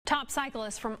Top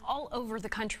cyclists from all over the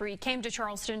country came to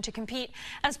Charleston to compete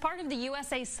as part of the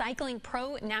USA Cycling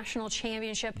Pro National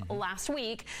Championship last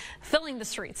week, filling the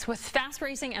streets with fast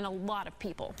racing and a lot of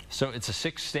people. So it's a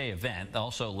 6-day event that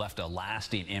also left a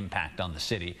lasting impact on the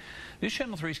city. News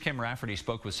Channel 3's Kim Rafferty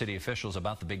spoke with city officials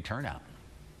about the big turnout.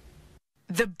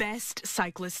 The best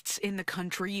cyclists in the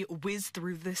country whizzed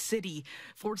through the city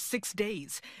for 6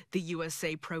 days. The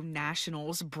USA Pro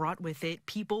Nationals brought with it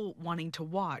people wanting to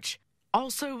watch,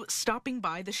 also stopping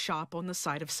by the shop on the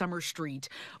side of Summer Street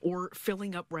or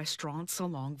filling up restaurants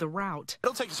along the route.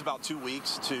 It'll take us about 2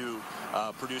 weeks to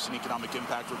produce an economic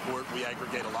impact report. We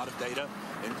aggregate a lot of data,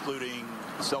 including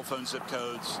cell phone zip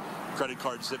codes, credit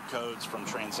card zip codes from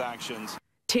transactions.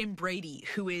 Tim Brady,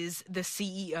 who is the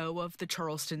CEO of the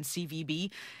Charleston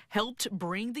CVB, helped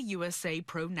bring the USA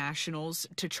Pro Nationals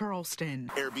to Charleston.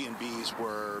 Airbnbs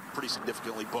were pretty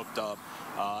significantly booked up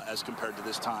as compared to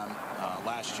this time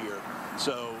last year.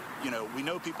 So, we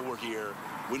know people were here.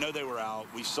 We know they were out.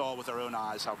 We saw with our own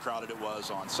eyes how crowded it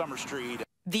was on Summer Street.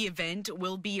 The event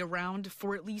will be around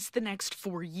for at least the next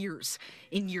 4 years.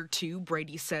 In year 2,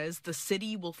 Brady says the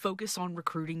city will focus on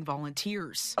recruiting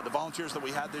volunteers. The volunteers that we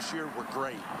had this year were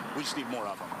great. We just need more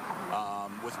of them.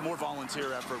 With more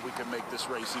volunteer effort, we can make this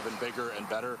race even bigger and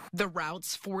better. The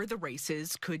routes for the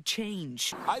races could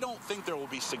change. I don't think there will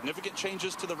be significant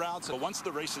changes to the routes, but once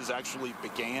the races actually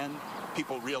began,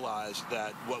 people realized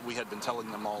that what we had been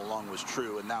telling them all along was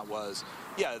true, and that was,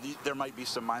 there might be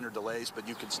some minor delays, but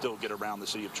you could still get around the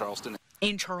city of Charleston.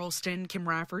 In Charleston, Kim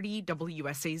Rafferty,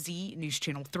 WSAZ News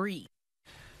Channel 3.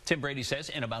 Tim Brady says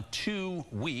in about 2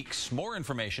 weeks, more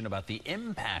information about the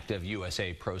impact of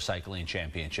USA Pro Cycling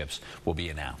Championships will be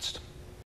announced.